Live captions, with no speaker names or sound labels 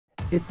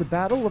It's a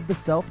battle of the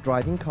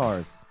self-driving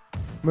cars.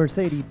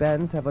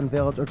 Mercedes-Benz have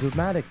unveiled a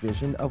dramatic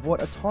vision of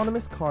what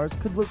autonomous cars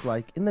could look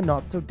like in the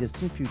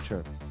not-so-distant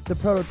future. The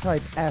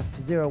prototype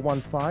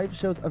F015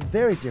 shows a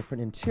very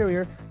different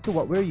interior to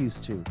what we're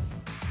used to.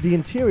 The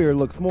interior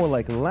looks more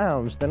like a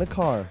lounge than a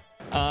car.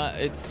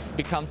 It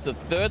becomes the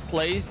third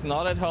place,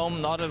 not at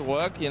home, not at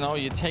work. You know,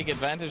 you take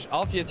advantage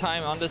of your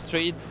time on the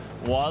street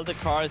while the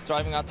car is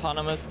driving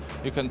autonomous.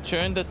 You can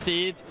turn the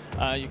seat,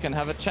 you can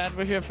have a chat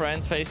with your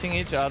friends facing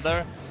each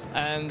other,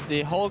 and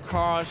the whole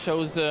car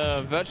shows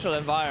a virtual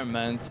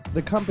environment.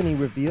 The company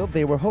revealed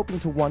they were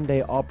hoping to one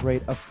day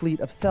operate a fleet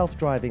of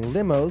self-driving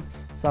limos,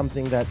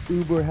 something that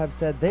Uber have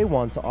said they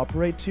want to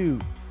operate too.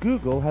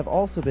 Google have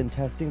also been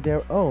testing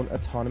their own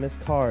autonomous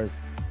cars.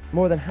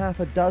 More than half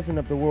a dozen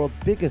of the world's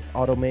biggest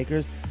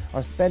automakers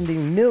are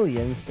spending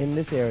millions in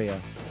this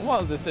area.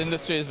 Well, this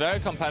industry is very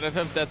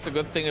competitive. That's a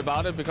good thing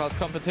about it, because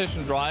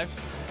competition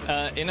drives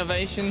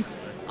innovation.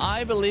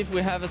 I believe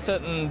we have a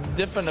certain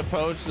different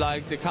approach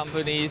like the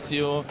companies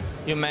you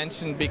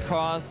mentioned,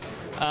 because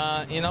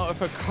you know,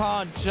 if a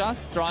car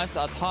just drives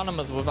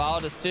autonomous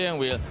without a steering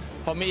wheel,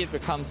 for me it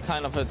becomes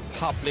kind of a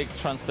public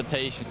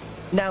transportation.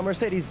 Now,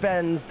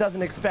 Mercedes-Benz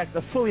doesn't expect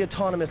a fully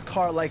autonomous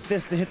car like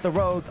this to hit the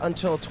roads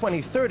until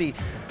 2030.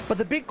 But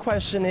the big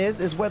question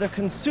is whether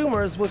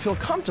consumers will feel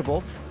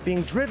comfortable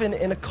being driven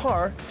in a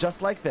car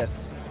just like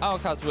this. Our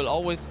cars will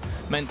always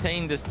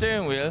maintain the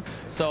steering wheel,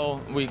 so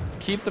we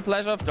keep the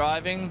pleasure of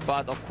driving,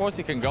 but of course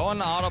you can go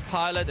on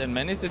autopilot in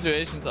many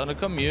situations, on a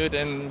commute,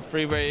 in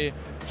freeway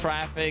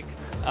traffic,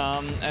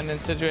 and in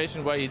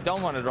situations where you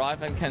don't want to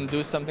drive and can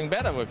do something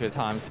better with your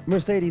times.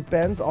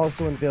 Mercedes-Benz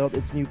also unveiled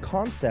its new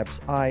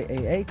concept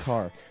IAA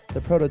car.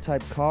 The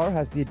prototype car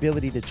has the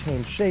ability to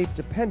change shape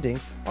depending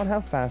on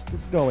how fast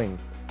it's going.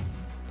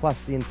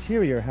 Plus, the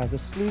interior has a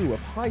slew of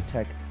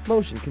high-tech,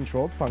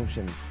 motion-controlled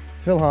functions.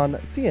 Phil Hahn,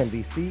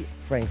 CNBC,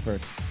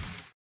 Frankfurt.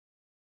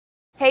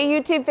 Hey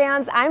YouTube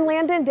fans, I'm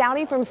Landon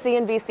Dowdy from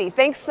CNBC.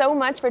 Thanks so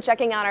much for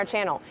checking out our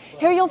channel.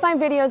 Here you'll find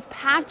videos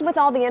packed with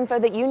all the info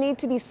that you need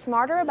to be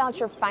smarter about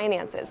your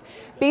finances.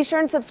 Be sure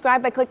and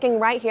subscribe by clicking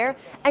right here,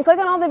 and click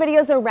on all the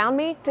videos around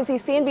me to see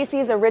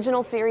CNBC's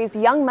original series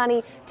Young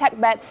Money, Tech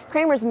Bet,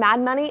 Kramer's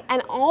Mad Money,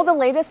 and all the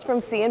latest from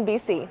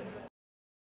CNBC.